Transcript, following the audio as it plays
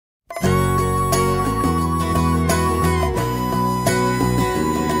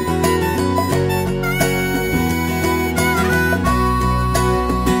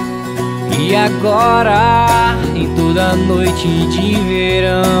E agora, em toda noite de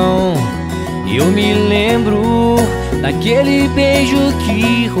verão, eu me lembro daquele beijo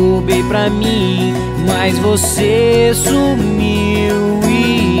que roubei pra mim, mas você sumiu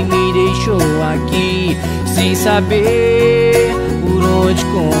e me deixou aqui sem saber por onde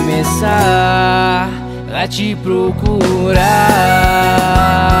começar a te procurar.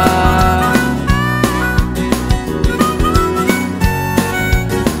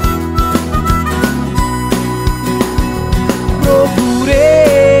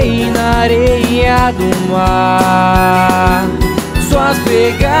 Procurei na areia do mar suas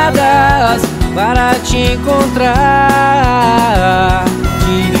pegadas para te encontrar.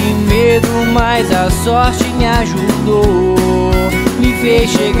 Tive medo, mas a sorte me ajudou, me fez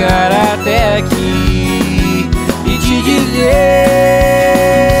chegar até aqui e te dizer: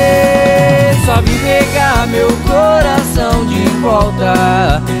 só vim pegar meu coração de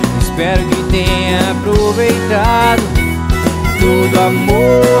volta. Espero que tenha aproveitado todo o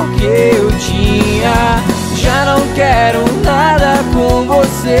amor que eu tinha. Já não quero nada com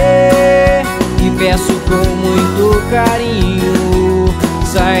você e peço com muito carinho: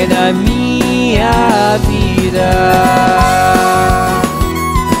 sai da minha vida.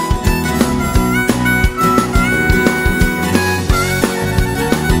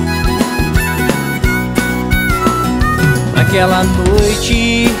 Naquela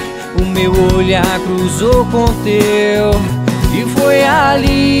noite o meu olhar cruzou com teu, e foi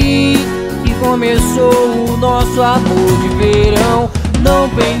ali que começou o nosso amor de verão. Não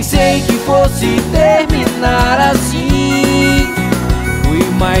pensei que fosse terminar assim. Fui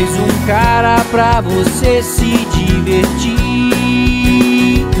mais um cara pra você se divertir.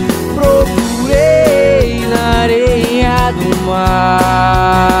 Procurei na areia do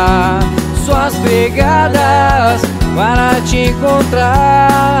mar suas pegadas para te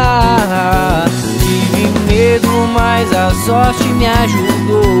encontrar. Tive medo, mas a sorte me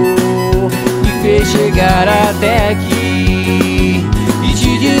ajudou, me fez chegar até aqui e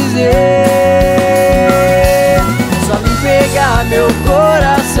te dizer: só vim pegar meu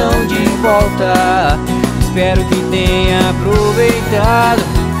coração de volta. Espero que tenha aproveitado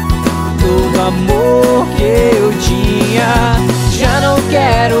todo o amor que eu tinha. Já não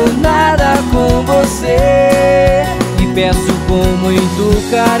quero nada com você e peço com muito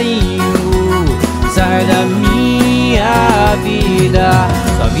carinho: sai da minha vida.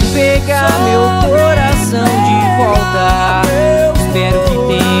 Só vim pegar meu coração de volta. Espero que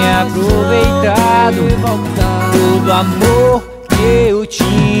tenha aproveitado todo o amor que eu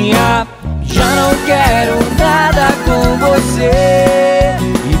tinha. Já não quero nada com você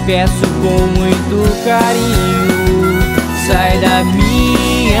e peço com muito carinho: sai da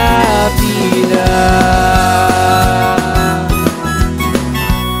minha vida.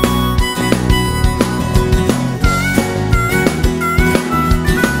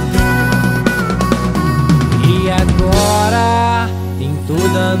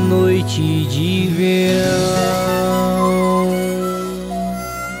 Toda noite de verão.